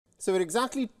So we're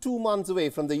exactly 2 months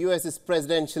away from the US's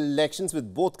presidential elections,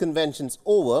 with both conventions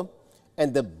over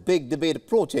and the big debate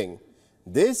approaching.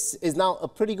 This is now a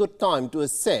pretty good time to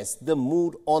assess the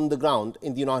mood on the ground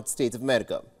in the United States of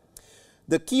America.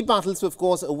 The key battles, of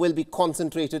course, will be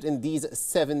concentrated in these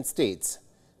 7 states: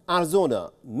 Arizona,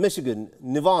 Michigan,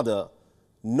 Nevada,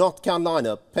 North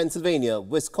Carolina, Pennsylvania,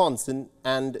 Wisconsin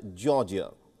and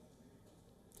Georgia.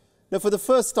 Now, for the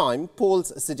first time,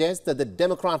 polls suggest that the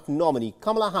Democrat nominee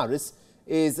Kamala Harris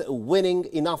is winning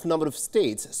enough number of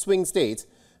states, swing states,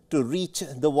 to reach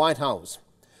the White House.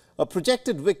 A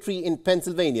projected victory in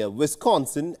Pennsylvania,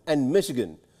 Wisconsin and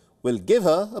Michigan will give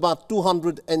her about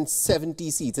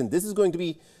 270 seats. And this is going to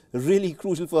be really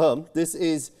crucial for her. This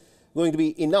is going to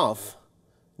be enough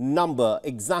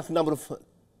exact number of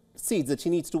seats that she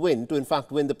needs to win to, in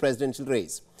fact, win the presidential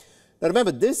race. Now,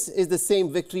 remember, this is the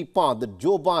same victory path that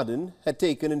Joe Biden had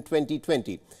taken in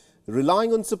 2020,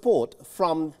 relying on support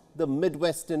from the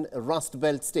Midwestern Rust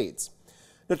Belt states.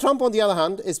 Now, Trump, on the other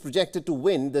hand, is projected to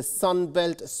win the Sun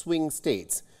Belt swing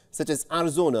states, such as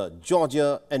Arizona,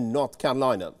 Georgia and North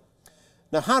Carolina.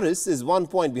 Now, Harris is 1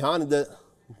 point behind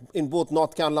in both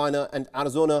North Carolina and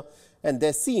Arizona, and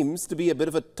there seems to be a bit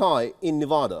of a tie in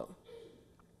Nevada.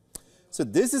 So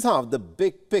this is how the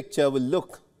big picture will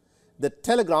look. The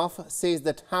Telegraph says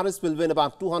that Harris will win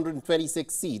about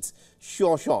 226 seats,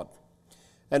 sure shot,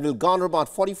 and will garner about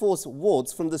 44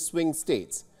 votes from the swing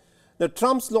states. Now,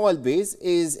 Trump's loyal base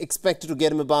is expected to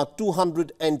get him about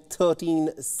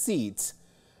 213 seats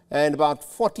and about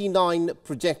 49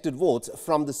 projected votes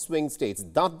from the swing states.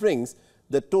 That brings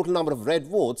the total number of red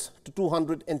votes to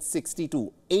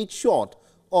 262, 8 short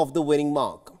of the winning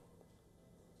mark.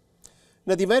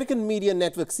 Now, the American media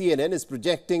network CNN is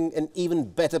projecting an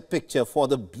even better picture for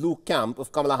the blue camp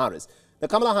of Kamala Harris. Now,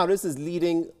 Kamala Harris is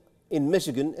leading in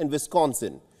Michigan and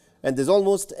Wisconsin, and there's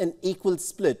almost an equal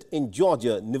split in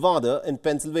Georgia, Nevada and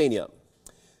Pennsylvania.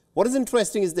 What is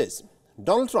interesting is this: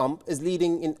 Donald Trump is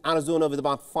leading in Arizona with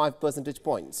about 5 percentage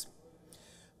points.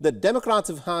 The Democrats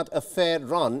have had a fair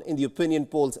run in the opinion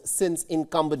polls since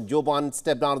incumbent Joe Biden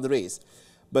stepped out of the race.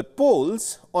 But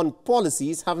polls on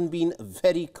policies haven't been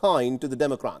very kind to the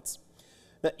Democrats.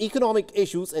 Now, economic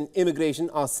issues and immigration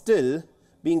are still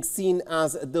being seen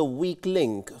as the weak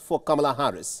link for Kamala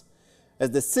Harris.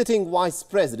 As the sitting vice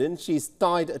president, she is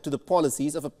tied to the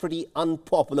policies of a pretty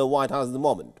unpopular White House at the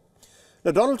moment.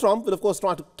 Now, Donald Trump will, of course,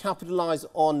 try to capitalize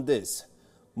on this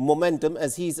momentum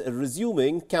as he's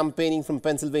resuming campaigning from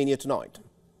Pennsylvania tonight.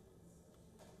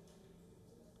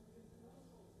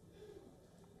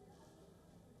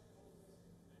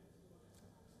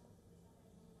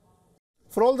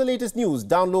 For all the latest news,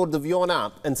 download the WION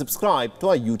app and subscribe to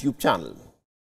our YouTube channel.